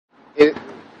eh,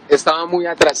 estaban muy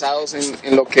atrasados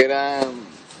en lo que era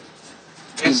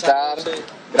pintar,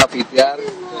 grafitear.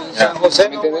 San José,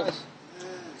 ¿Me entiendes?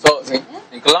 So, Sí.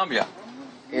 in Colombia.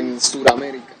 En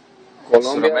Sudamérica.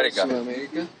 Colombia, Sudamérica.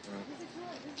 Sudamérica.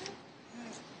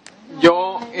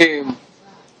 Yo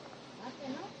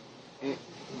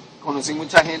conocí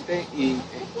mucha gente y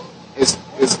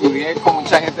estudié con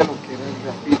mucha gente lo que era el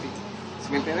graffiti.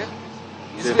 ¿Sí me entiendes?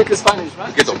 You Sí. speak Spanish, right?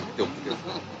 Poquito.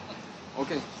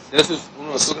 Okay. This is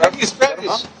uno de sus grandes.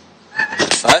 Spanish.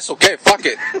 That's okay, fuck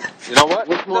it. You know what?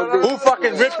 What's more Who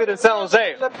fucking ripped it in San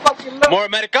Jose? More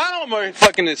Americano or more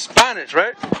fucking Spanish,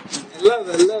 right? Love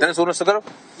it, love it. ¿Tienes uno seguro?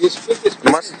 You speak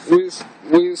 ¿Más?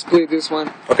 We split this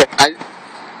one. Okay.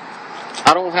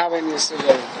 I don't have any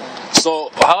cigarette. So,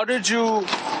 how did you...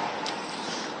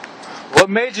 What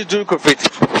made you do graffiti?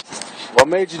 What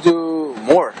made you do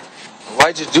more?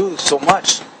 Why'd you do so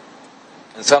much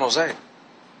in San Jose?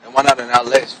 And why not in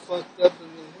LA? It's fucked up in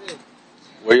the head.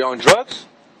 Were you on drugs?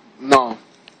 No.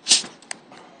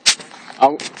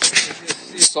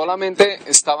 Solamente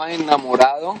estaba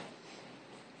enamorado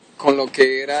con lo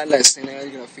que era la escena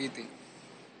del graffiti.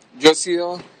 Yo he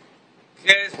sido...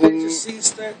 ¿Quieres picture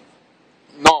Sister?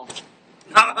 No.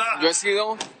 Yo he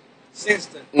sido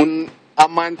Sister. un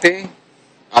amante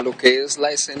a lo que es la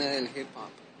escena del hip hop.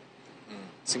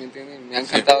 ¿Sí me entienden? Me ha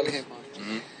encantado el hip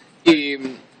hop. Y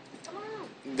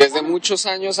desde muchos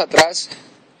años atrás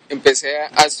empecé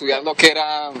a estudiar lo que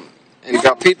era el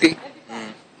graffiti.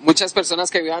 Muchas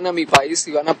personas que iban a mi país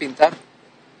iban a pintar.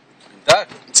 ¿Pintar?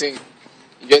 Sí.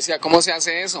 Y yo decía, ¿cómo se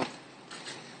hace eso?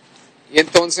 Y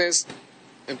entonces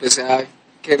empecé a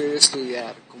querer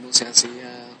estudiar cómo se hacía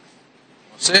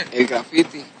No sé. el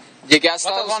graffiti. Llegué a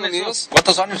Estados Unidos.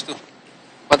 ¿Cuántos años tú?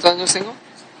 ¿Cuántos años tengo?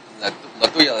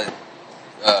 La tuya de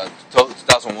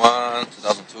 2001,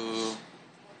 2002.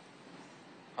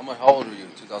 How old were you?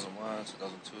 2001,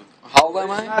 2002? How old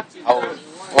am I? How old?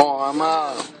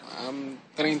 Oh, I'm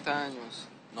 30 años.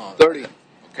 No. 30.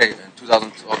 Okay, in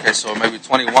 2000. Okay, so maybe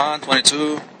 21,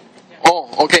 22. Oh,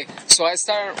 okay. So I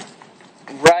start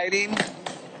writing.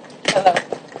 Hello.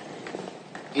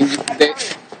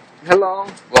 Hello.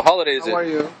 What holiday is How are it?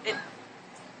 you?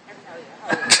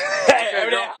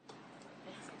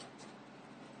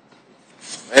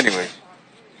 Anyway,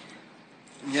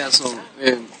 Yeah, so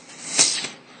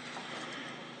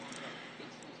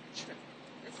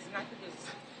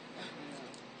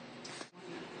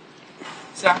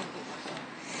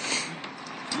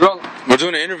Bro, we're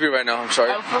doing an interview right now. I'm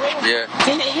sorry. Oh, for real? Yeah,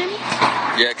 Can you hear me?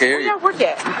 yeah, I can hear Where you. y'all work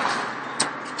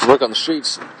at? Work on the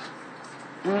streets.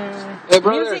 hey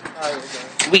brother,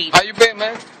 Music? Weed. how you been,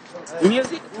 man?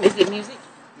 Music? Is it music?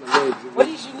 What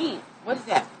is you need? What is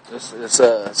that?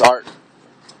 It's art.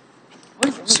 What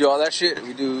is it? See all that shit?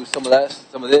 We do some of that,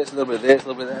 some of this, a little bit of this, a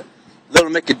little bit of that. A little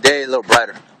to make your day a little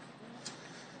brighter.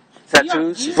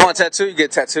 Tattoos. If you want a tattoo, you get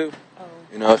a tattoo. Oh,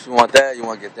 You know, if you want that, you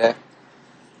want to get that.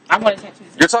 I want a tattoo.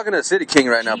 You're talking to the City King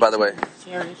right now, by the way.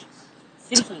 Cherish.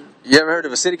 City King. You ever heard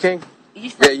of a City King? You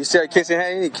from- Yeah, you see how kissing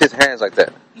hand? You need to kiss hands like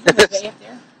that. You from the Bay up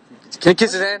there? Can you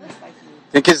kiss his hand? Looks like you.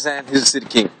 Can you kiss his hand? He's a City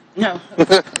King. No.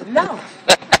 No.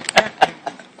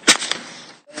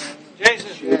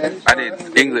 Jason. I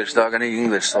need English, dog. I need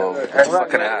English, so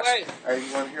fucking ass. Wait. Hey,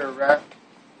 you want to hear a rap?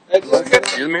 Hey, let's get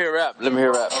Let me hear rap. Let me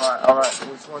hear rap. All right.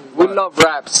 Which one? We love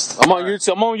raps. I'm on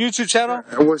YouTube. I'm on YouTube channel.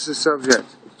 And what's the subject?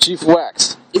 Chief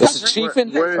Wax. Is Is that it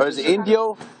chiefin where- or is it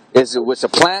Indio? Is it with the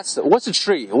plants? What's a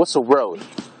tree? What's a road?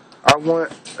 I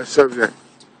want a subject.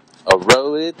 A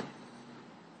road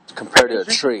compared to a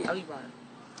tree. Oh, you brought it.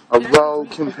 A road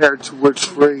compared to a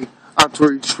tree. I'm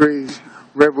 3 trees,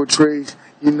 rebel trees.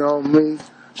 You know me.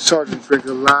 Sergeant drink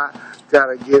a lot.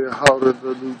 Gotta get a hold of the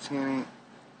lieutenant.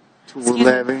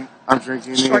 211. I'm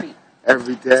drinking it Shorty.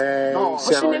 every day. No, what's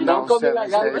your name? Don't call me like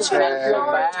that. What's your name?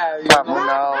 Popping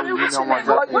out, you know my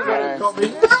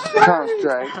dirty Come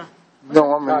straight.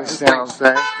 No, I'm in the sound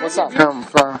state. What's up? Coming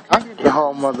from the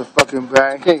whole motherfucking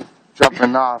bay. Okay.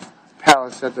 Dropping off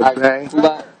pallets at the bay.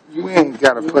 We ain't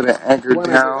gotta put an anchor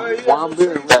down. One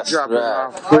beer. That's Drop it right.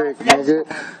 off quick, nigga.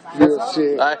 Real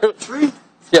shit.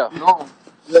 Yeah, No.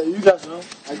 Yeah, you got some.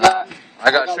 I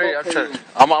got a tree.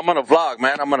 I'm on a vlog,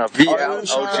 man. I'm on a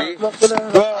VLOG.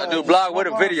 I do vlog with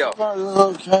a video.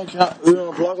 You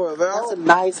don't block with That's a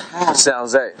nice house. San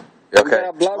Jose. Okay.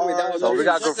 So we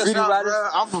got graffiti writers.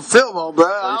 I'm from Fillmore, bro.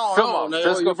 I don't Fillmore. know,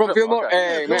 Let's nigga. go From Fillmore? Okay.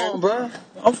 Hey, Come man. on, bro.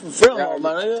 I'm from Fillmore,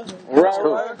 man. Nigga.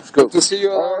 Right. It's cool. To see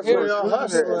you around here. Y'all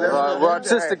hustling, We're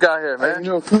artistic out here, Hey, you man.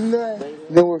 know Kuna?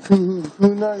 You know where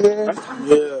Kuna is?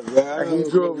 Yeah, man. He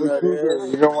drove a Kuna.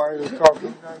 You know why he was called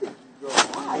Kuna?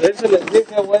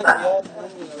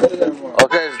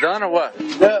 Okay, it's done or what?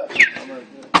 Yeah.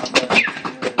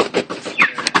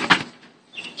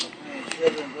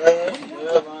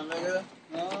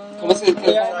 ¿Cómo se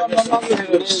dice?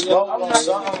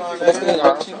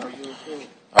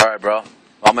 All right, bro.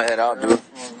 I'm gonna head out, dude.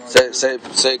 Say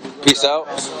peace out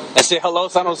and say hello,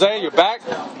 San Jose. You're back.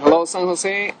 Hello, San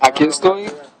José, aquí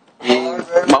estoy. Y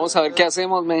vamos a ver qué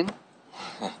hacemos, man.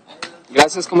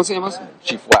 Gracias, ¿cómo se llama?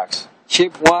 Chief Wax.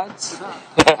 Chip Watts.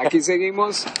 Aquí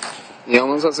seguimos y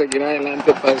vamos a seguir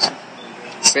adelante, pues,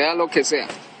 sea lo que sea.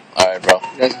 All right, bro.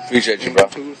 Gracias. Appreciate you, bro.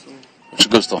 Mucho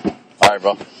gusto. All right,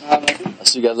 bro. I'll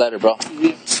see you guys later, bro.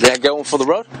 Did I get one for the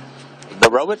road? The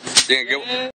robot? Did I get one?